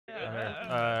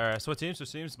Switch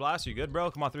teams. Blast, you good,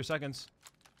 bro? Come on, 3 seconds.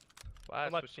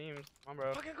 Blast, switch teams. Come on,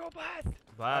 bro. Fucking go blast.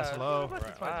 Blast, hello.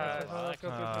 Let's go.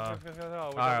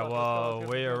 Alright, well,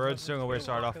 we're just gonna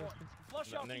start off.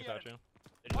 Flush out the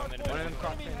One enemy. of them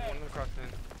crossed in.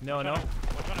 No.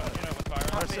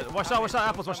 Watch out,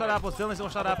 apples. Dylan,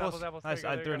 watch out, apples. Nice,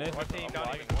 I threw an in.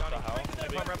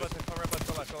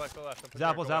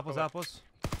 Apples.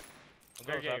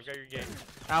 Got your game.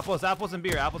 Apples and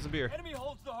beer. Enemy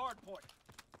holds the hard point.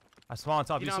 I spawn on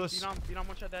top, useless. Beat on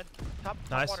one shot dead. Top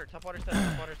Nice. water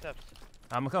steps.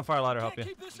 I'm gonna come fire ladder, help Can't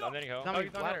you. keep this No, up. there you go.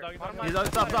 He's on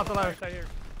top of the ladder.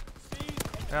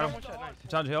 Got him. One shot, nice.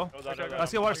 Challenge hill.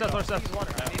 Let's get water steps. Right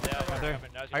there.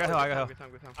 I got hill. Good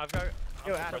time. I've got.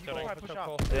 Yo, Adam, you go push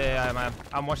off. Yeah,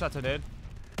 I'm one shot to dead.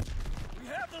 We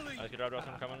have the lead.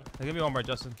 coming. Give me one more,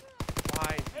 Justin.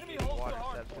 Why? Enemy holds Water the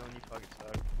hard steps, point. Dylan, you fucking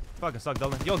suck. Fucking suck,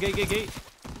 Dylan. Yo, gate. We're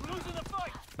losing the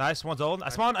fight. Nice, one's old. I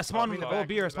spawn back,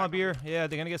 beer. back. Yeah,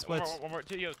 they're gonna get splits. One more.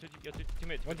 Two minutes.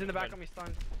 One's in the back of me,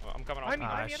 stunned. I'm coming off.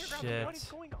 Ah, shit.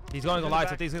 He's going to go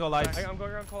lights. I think he's gonna go lights. I'm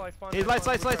going around call. I spawned. Hey, lights.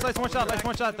 One shot,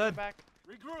 dead.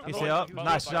 Regroup. He's up.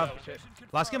 Nice job.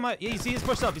 Last game, yeah, you see, he's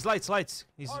pushed up. He's lights.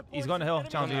 He's going to hill.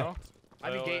 Challenge you.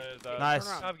 I'm in gate. Nice.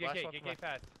 Get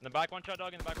fast. In the back, one shot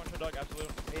dog.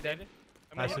 Absolute. Hey, dead.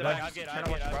 Nice, I'll bud. get.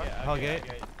 Hell gate.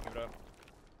 Give it up.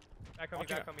 Back on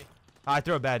me. I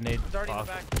threw a bad nade. He's already in the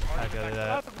Fuck. back. I got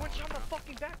that. One shot in the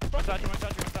fucking back. One touch.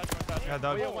 Yeah,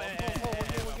 dog. One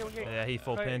game. Yeah, he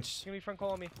full pinch. Give me front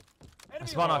call on me. I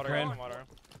spawn on crane. Front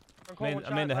call, one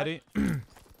I'm in the shot, heady.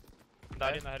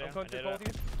 Died in the head. I'm going to call with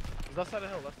you. Left side of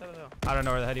hill. I don't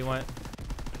know where the heady went.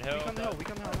 We come the hill.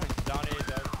 Nice. Down.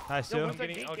 Nice, Yo,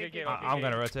 too. I'll get game. I'm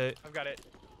gonna rotate. I've got it.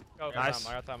 Go. Nice.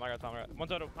 I got time. One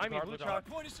side of. I'm in blue chalk.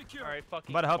 Point is secure. Alright, fuck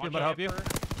I'm about to help you.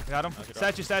 Got him.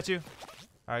 Statue.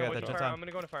 Alright, I got that. Just I'm time.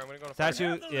 gonna go to fire.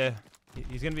 Statue, yeah.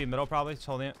 He's gonna be middle probably. Just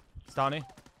holding it. Stoney.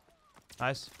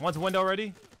 Nice. One's window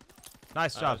already.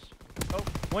 Nice job. Oh.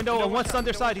 Window and one's on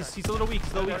their side. He's a little weak.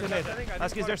 Today.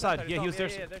 Let's get their side. Yeah, he was there.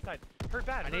 Yeah, their side. Hurt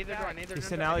bad. I need the door. He's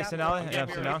Sin Alley. Yeah, Sin Alley. One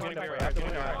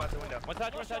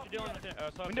touch, you're dealing.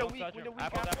 Window weak.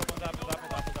 Apples,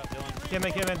 Came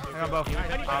in. I got both.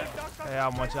 Yeah,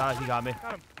 I'm one shot. He got me.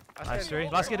 Nice, 3.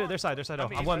 Let's get it. Their side. Oh,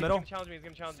 I'm going middle. He's gonna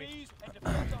challenge me. Seize and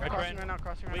defend the hard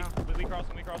Crossing right now. We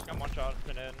crossing. Got one shot.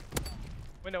 And then.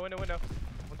 Window. One's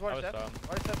water steps.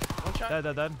 One shot.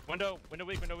 Dead. Window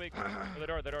weak. The door.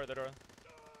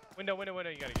 Window.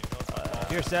 You gotta get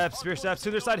Spear steps. To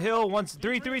their side hill. One's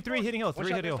 3 hitting hill. 3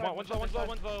 hitting hill. One's low. One's low.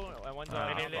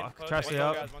 Try to stay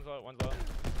up. One's low.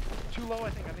 Too low, I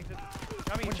think.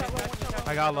 One shot.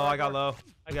 I got low. I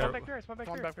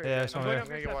spawned back here. Yeah, spawn I'm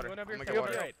here. going up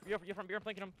water. You're from beer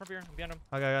flanking him from beer. I'm behind him.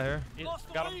 I got here.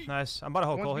 Got him. Nice. I'm about to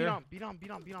hold goal here. Beat on.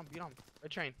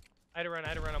 Red train. I had to run.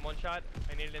 I'm one shot.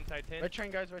 I need it inside 10. Red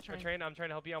train, guys. Red train. I'm trying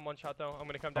to help you. I'm one shot though. I'm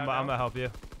gonna come down. I'm gonna help you.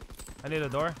 I need a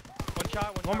door. One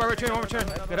shot. One more return.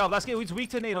 Good help. Let's get. He's weak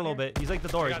to nade a little bit. He's like the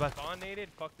door. Got spawn-naded.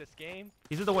 Fuck this game.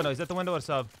 He's at the window. He's at the window at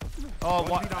sub. Oh,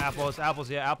 what? Apples.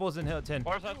 Yeah, apples and hill 10.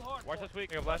 Watch this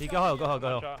week. He go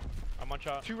hill. I'm one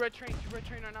shot. Two red train right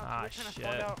now. Ah, shit. shit.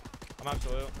 I'm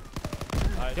absolute.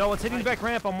 Yo, what's hitting the back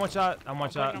ramp? I'm one shot.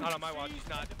 Not on my watch. He's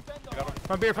not.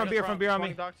 From beer on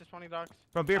me. Spawning docks.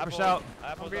 From beer, push out.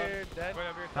 Apples Beer, dead.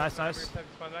 Nice.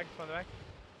 Spawn back.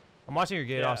 I'm watching your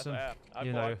gate, Austin.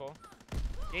 You know.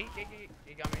 Gate.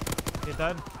 He got me. Get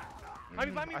that. I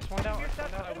spawned out.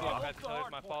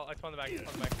 My fault. I spawned the back.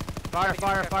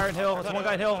 Fire in hill. There's one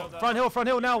guy in hill. Front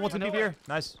hill now. One's gonna be beer.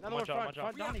 Nice. Another one front.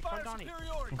 Donnie.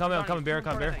 I'm coming, beer.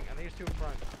 I think there's two in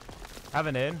front. Have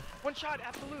an in. One shot,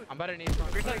 absolute. I'm better than you.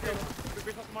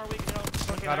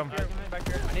 Got him. Back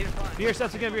here. I need a front. Beer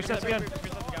steps again.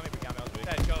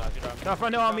 No,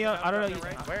 front hill on me. I don't know.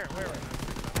 Where? I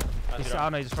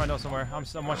don't know. He's just front hill somewhere. I'm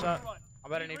one shot.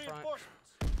 I'm better than front.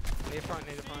 Need a front.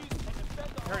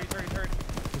 Hurt.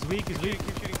 He's weak. Keep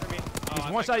shooting for me. He's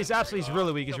one shot. He's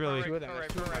really weak. Two right.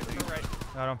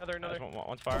 Got him. Another.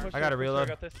 One's fire. I gotta reload.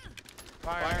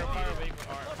 Fire.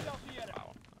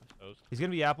 Wow. He's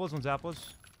gonna be apples. One's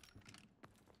apples.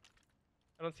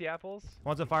 I don't see apples.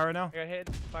 One's on fire right now. I got hit.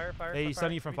 Fire. Hey, he's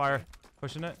stunning you from fire.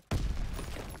 Pushing it.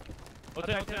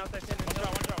 Outside 10.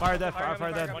 Fire that.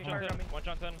 One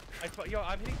shot 10. Yo,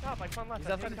 I'm hitting top. I spawned left.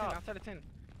 He's outside of 10.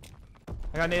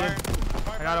 I got naded.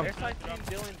 I got him. Their side team,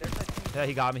 Dylan. Their side team. Yeah,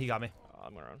 he got me.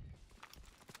 I'm gonna run.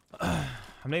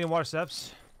 I'm nading water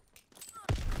steps.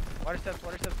 Water steps,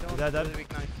 Dylan. Dead. Really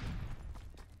weak, nice.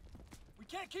 We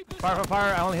can't keep this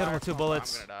Fire. I only hit him with 2 I'm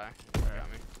bullets. gonna die. Got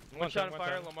me. One shot of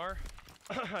fire, Lamar.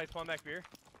 I spawned back beer.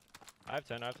 I have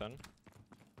 10.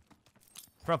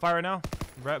 Front fire right now.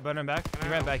 Running back. He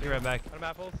ran back. He ran back. Got him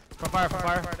apples. From fire. From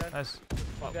fire. dead. Nice.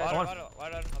 Ladder, One- ladder,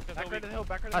 ladder. Let's go Back right to the hill,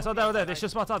 back right to the I hill. saw that over there. They should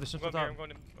spot top. They should I'm spot going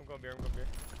top. beer, I'm going beer, I'm going beer.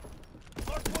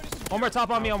 Hard point is One more top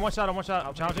on me. On one shot. On one shot.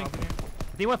 I'll Challenging. bring it.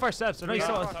 He went first steps. No, he's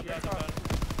still. Top, top, top.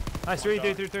 Nice. 3.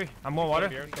 I'm going water.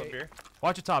 Beer, I'm going beer.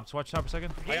 Watch your tops. Watch your top for a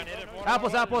second. I got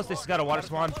naded. Apples. This has got a water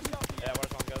spawn. Yeah, water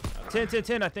spawn goes.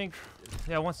 10, I think.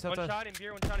 Yeah, one step. One shot in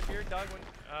beer, Dog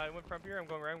went front beer, I'm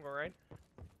going right.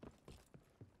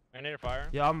 I need a fire.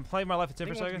 Yeah, I'm playing my life at 10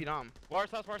 for a second. Water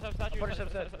steps, statue. Water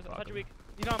steps, Statue weak.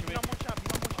 Beat on, one shot.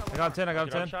 I got him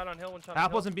 10. One shot on hill, one shot on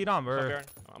Apples hill. and beat on.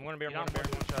 I'm gonna be on beer.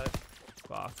 One shot.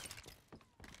 Fuck.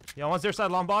 Yeah, one's their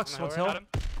side long box. One's hill. Got him.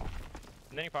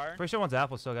 And then he fire. Pretty sure one's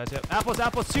apples still, guys. Yep.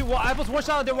 Apples. Two. Apples. One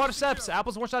shot on their water steps.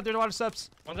 Apples. One shot their water steps.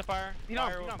 One's a fire. Beat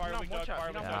on, Fire, beat on, fire, beat on, weak one dog, shot,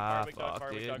 fire, beat on. weak dog, Ah, fire, weak dog, fuck, fire,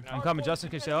 weak dude. dog. I'm Nice. coming. Justin,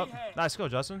 can you stay up? Nice, go,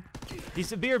 Justin.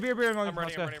 He's beer. I'm ready,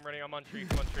 Let's go. I'm on tree,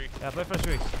 I'm on tree. Yeah, play for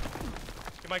streaks.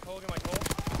 Get my coal.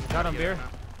 Got him, beer.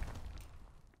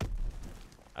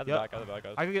 At the Yep. back,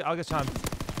 guys. I'll get time.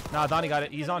 Nah, Donnie got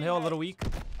it. He's on hill, a little weak.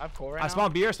 I have coal right I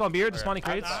spawned beer. Just spawning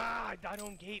crates. I died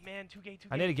on gate, man. Two gate.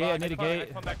 I need a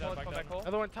gate. Come back coal.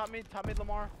 Another one, top mid,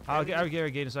 Lamar. I'll get a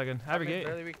gate in a second. I have a gate.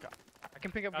 Barely weak. I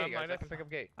can pick up gate, guys. I can pick up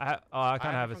gate. I kind of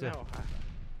have it too.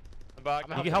 I'm back.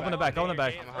 You can help in the back. Go in the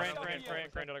back.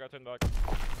 Frank, I got 10 back.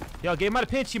 Yo, game might have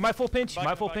pinch. He might full pinch. Back,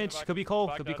 Might full back, pinch. back. Could be Cole.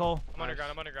 Back Could be dead. Cole. I'm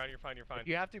underground. You're fine.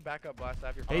 You have to back up, blast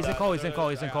after. Hey, he's in Cole. He's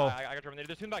in Cole. I got terminated.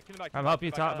 There's 2 back. I'm helping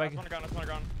you top back. Let's on the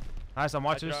ground. Nice. I'm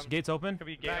watching. Back, Gates open. Could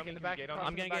be gate. Back in the back.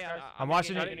 I'm getting gate. I'm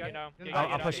watching getting it. gate now.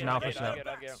 I'm pushing now. Gate out.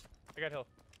 I got hill.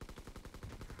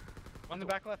 On the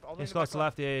back left. All the way He's in the close back to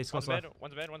left. Yeah, he's close One's to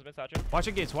left. mid, one's mid, statue. Watch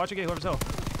your gates. Whoever's hill.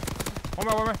 One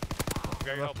more.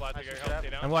 Gary help, lad. Gary help. Stay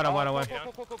down. I'm one.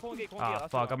 Cool, gate, Ah,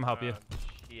 fuck. I'm gonna help you.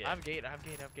 I have gate.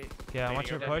 Yeah, I want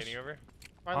you to push. Leaning over.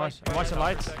 I'm watching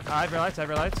lights. I have your lights.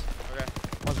 Okay.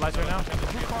 One's lights right now.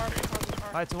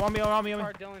 Lights. On me.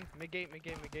 Car, Dylan. Mid gate.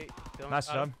 Dylan. Nice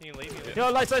job. Can you leave?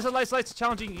 Yo, lights.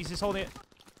 Challenging. He's just holding it.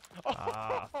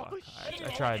 Ah, fuck. I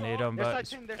tried to nade him, but I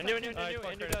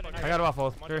I got him off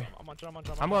hold. Three.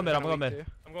 I'm going mid. I'm going.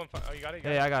 Oh, you got it.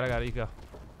 Yeah, I got it. You go.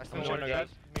 I From still guys.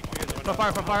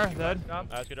 From fire. Dead.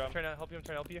 Nice, good job. I'm trying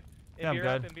to help you. Yeah, I'm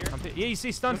good. Yeah, you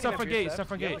see stun stuff from gate. Stuff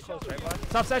from gate.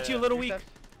 Top statue, a little weak.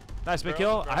 Nice big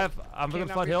kill. I'm looking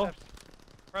flood hill.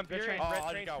 From beer, train. red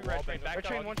train, Red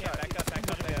train, one shot. back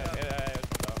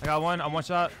up. I got one. I'm one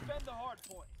shot. Defend the hard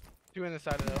point. 2 in the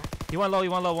side of the hill. He went low.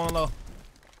 One low.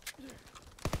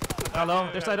 Got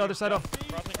low. Their side though.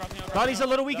 Donnie's a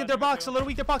little weak in their box.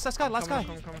 Last guy.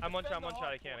 I'm one shot.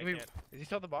 I can't. Is he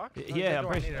still at the box? Yeah, I'm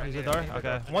pretty sure. He's a door.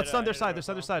 Okay. One stun their side.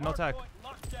 No attack.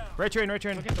 Red train. Look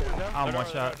at the window. I'm one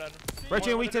shot. Red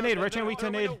train weak to nade.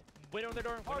 Wait on the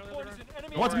door. Hard point is an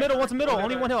enemy. One's middle.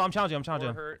 Only one hill. I'm challenging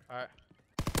him. Hurt. Alright.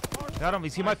 Got him.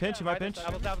 He might pinch.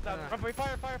 Apples.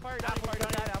 Fire.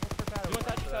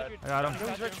 I got him.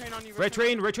 Red train on you. Red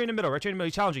train in the middle.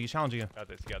 He's challenging you. Got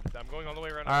this. I'm going all the way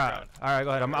around. All right, go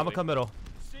ahead. I'm gonna come middle.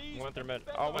 Went through mid.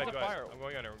 Oh, wait, fire. I'm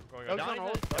going under.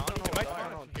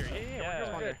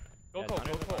 Yeah. Go cold.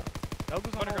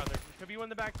 Underground there. Could be one in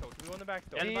the back though.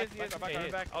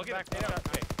 I'll get it.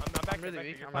 I'm back. really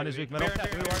weak. On his weak middle.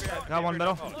 Got one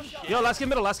middle. Yo, let's get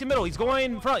middle. He's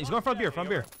going front. Front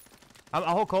beer. I'll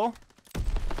hold Cole.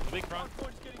 Big front.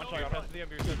 One shot.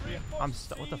 I'm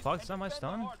what the fuck? Is that my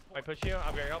stun? I push you.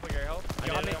 I'm Gary help. From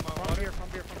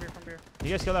beer. You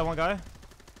guys kill that one guy?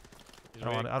 I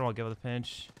don't want to give it a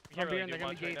pinch. From beer, and they're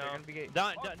gonna be gate.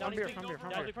 Down beer.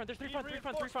 There's three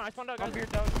front. I spawned out, From guys. beer,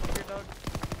 dog.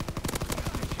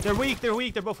 They're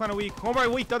weak. They're both kind of weak. One more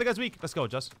weak. The other guy's weak. Let's go,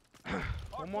 Just.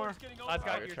 One more. Last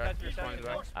guy, your set.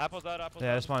 Apples out.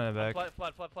 Yeah, just spawn in the back.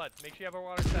 Flood. Make sure you have a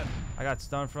water set. I got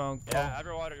stun from Cole. Yeah, have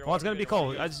your water. One's gonna be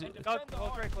Cole. I just. Close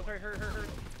right. Hurt.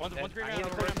 One's green.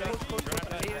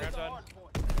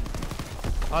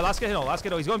 Oh, let's get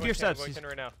hill. He's going beer steps. Going 10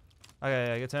 right now. Okay,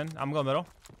 yeah, get 10. I'm going middle.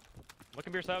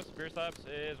 Looking beer steps. Beer steps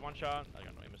is one shot. I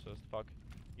got no aim assist. Fuck.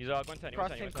 He's going 10.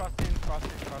 Cross in.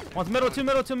 One's middle. Two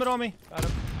middle on me. Got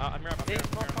him. I'm here.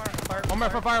 Fire. One more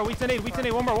for fire. Weak to nade.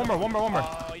 One more.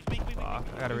 Oh, he's weak. I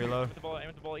gotta reload. Aim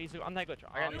with the ball. Easy. I'm that glitch.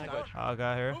 I got glitch. I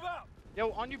got here. Move out.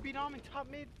 Yo, on you, beat on me, top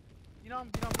mid. Beat on.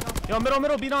 Yo,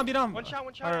 middle. Beat on. One shot.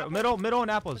 Alright, middle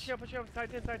and apples. Push you up.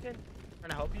 Side 10. Trying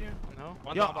to help you? No.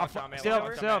 Yo,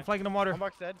 stay up, flanking the water. One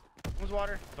box dead. One's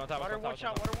water. Water, one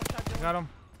shot. Dylan. Got him.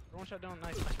 One shot down.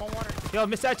 Nice. I spawn water. Yo,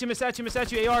 miss at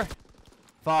you, AR.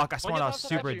 Fuck, I spawned out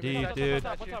super statue, deep, top, dude.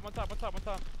 One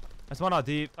top. I spawned out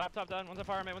deep. Top down. One's a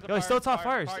fire, man. Yo, he's still top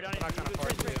fire.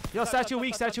 Yo, statue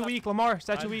weak, Lamar,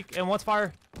 statue weak, and one's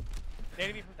fire.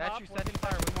 Statue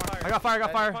fire. One more. I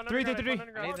got fire. 3. I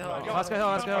need the help. Let's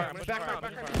go. Back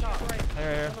right.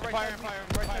 Here. Fire,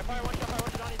 one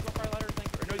shot, Donnie. He's going fire ladder thing.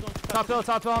 Or no, he's going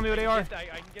Top hill, on me with AR. I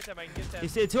can get them. You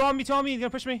see, two on me. He's gonna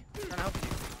push me. Trying to help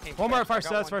you. One more, first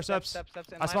steps.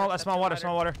 I small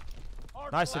water.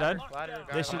 Nice, dead.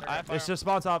 It's just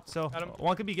spawn top, so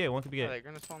one could be gate, They're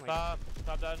gonna spawn like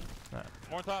top dead.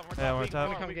 More top. Yeah, more One's top.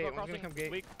 gonna come gate. One's gonna come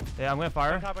gate. Yeah, I'm gonna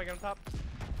fire. Top, I got him top.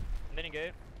 Knitting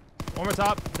gate. One more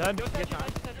top, dead. One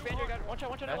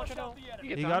shot.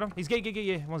 You got him? He's gate,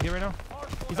 yeah. One's gate right now.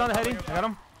 He's on the heading. I got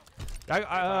him.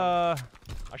 I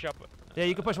shot. Yeah,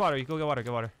 you can push water. You can go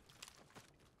get water.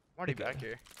 Marty back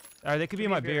here. Alright, they could be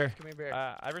in my beer. Come here, beer.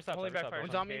 I restopped.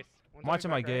 One's on me. I'm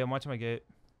watching my gate.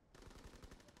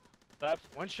 Steps.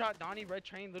 One shot, Donnie, red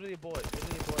train, literally a bullet. Red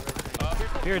train.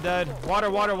 Here, dead.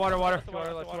 Water. Water, I'm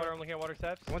looking at water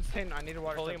steps. One's 10, I need a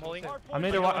water step. Holding. I'm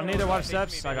near the water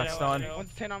steps. I got stunned.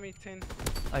 One's 10 on me, 10.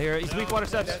 I hear it. He's weak water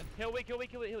steps. He'll weak.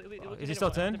 Is he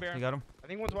still 10? You got him? I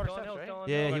think one's water steps, right?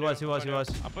 Yeah, he was.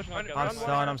 I'm pushing on.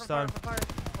 I'm stunned. One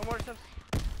water steps.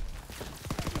 Push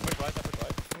wide.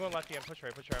 I'm going lefty, I'm push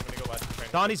right. I'm gonna go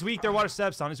left. Donnie's weak. Their water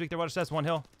steps. One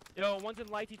hill. Yo, one's in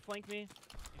light. He flanked me.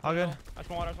 All good. I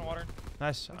spawn water.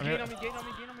 Nice. Gain on me,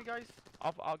 guys.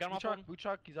 I'll get him off. Blue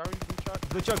truck, he's already blue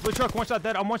truck. Blue truck. One shot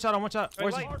dead. I'm one shot.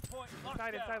 Where's he?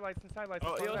 Inside lights.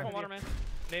 Oh, yo, water, man.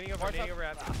 Nading over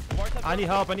at. I need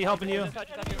help in you.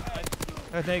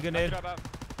 Good nade.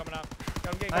 Coming out.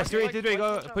 Nice, 3.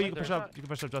 Go. You can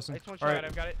push up, Justin. Alright,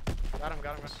 I've got it. Got him.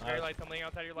 Very lights, I'm laying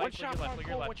outside your lights.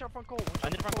 One shot front goal. I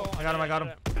need front goal. I got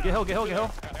him. Get hill.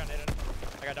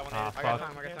 I got that one. Ah, I got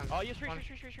fuck. time. Oh, you three.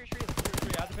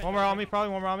 One more on me,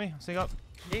 probably one more on me. Sing up.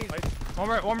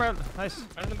 One more. Nice.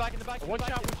 In the back. One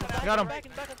shot. I got him. Back.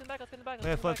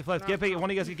 Yeah, flip. Get big. One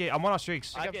of you guys get gate. I'm one on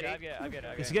streaks. I get it.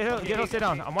 Get hill, stay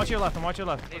down. I'm watching your left. One more gate.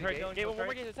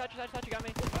 Attach you. Got me.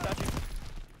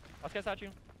 Let's get statue.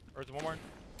 Or is it one more?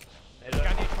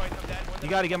 You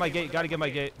gotta get my gate.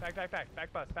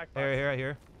 Back bus.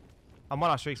 Here. I'm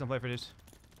one on streaks. I'm playing for this.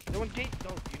 No one gate.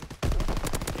 No,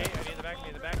 Gate, I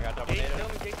need the back. I got double gate data.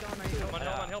 down, gate down.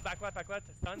 One hill, back left.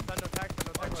 Stun, no attack.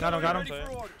 Got him.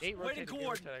 Eight rotate.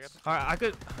 Alright, I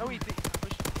could. No, he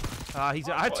I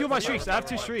have 2 of my streaks. I have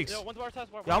 2 streaks. One's water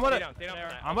test. Yeah,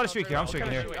 I'm gonna streak here. I'm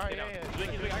streaking here.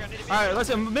 Alright,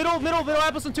 listen. Middle.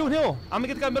 Apples and 2 in hill. I'm gonna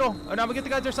get the guy middle. And I'm gonna get the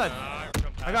guy their side.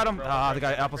 I got him. The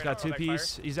guy Apple's got 2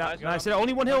 piece. He's out. Nice.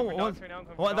 Only one hill.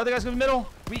 The other guy's gonna be middle.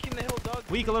 Weak in the hill, Doug.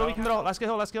 A little weak in the middle. Let's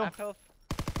kill. Half health.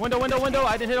 Window.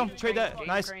 I didn't hit him. Trade that.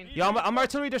 Nice. Yeah, I'm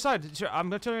artillery their side. Sure,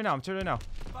 I'm artillery now.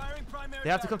 They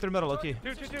have to come through the middle. Okay.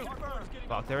 2.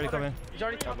 Fuck, they already come in. He's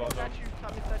already top statue,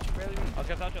 barely.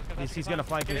 He's gonna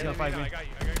flank me. I got you. Got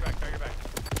your back.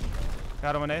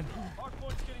 Got him a nade.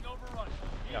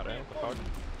 Yeah,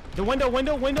 The window on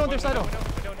their side.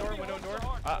 Window door.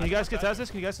 Can you guys contest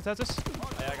this? I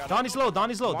got Donnie's low.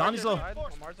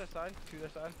 Mar's their side, 2 their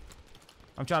side.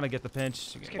 I'm trying to get the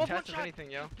pinch. Just contest if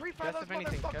anything, yo. Contest if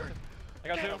anything. I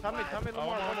got 2. Tell me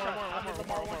Lamar one shot.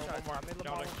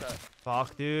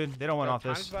 Fuck, dude. They don't want off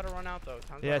Time's this. about to run out, though.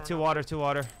 Yeah, 2 water.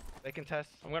 They can test.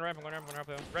 I'm going ramp.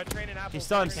 Red train and apple. He's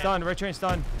stunned. Red train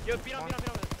stunned. Yo, beat on.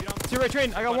 2 red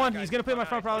train. I got 1. He's gonna put in my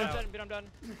front probably. I'm done.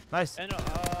 Nice. And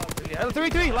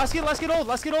 3. Let's get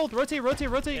old. Rotate.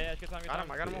 yeah, it's good time.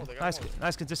 I got him all. Nice.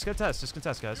 Just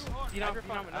contest, guys.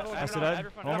 That's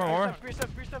One more.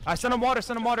 I send him water.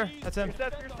 That's him.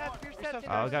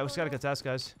 Oh, we just gotta contest,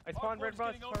 guys. I spawned red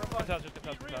bus. Contest.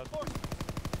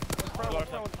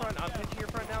 Front. I'm pinching your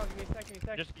front now. Give me a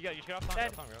sec. Just get off time.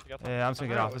 Yeah, I'm just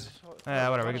gonna get off this. Yeah,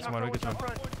 whatever. We get some one.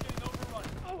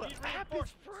 Oh,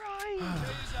 Apple's fried.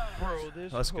 Bro,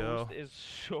 this Let's go. host is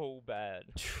so bad.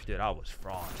 Dude, I was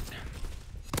fraud.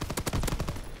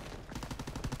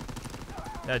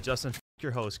 Yeah, Justin,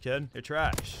 your host, kid. You're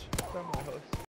trash.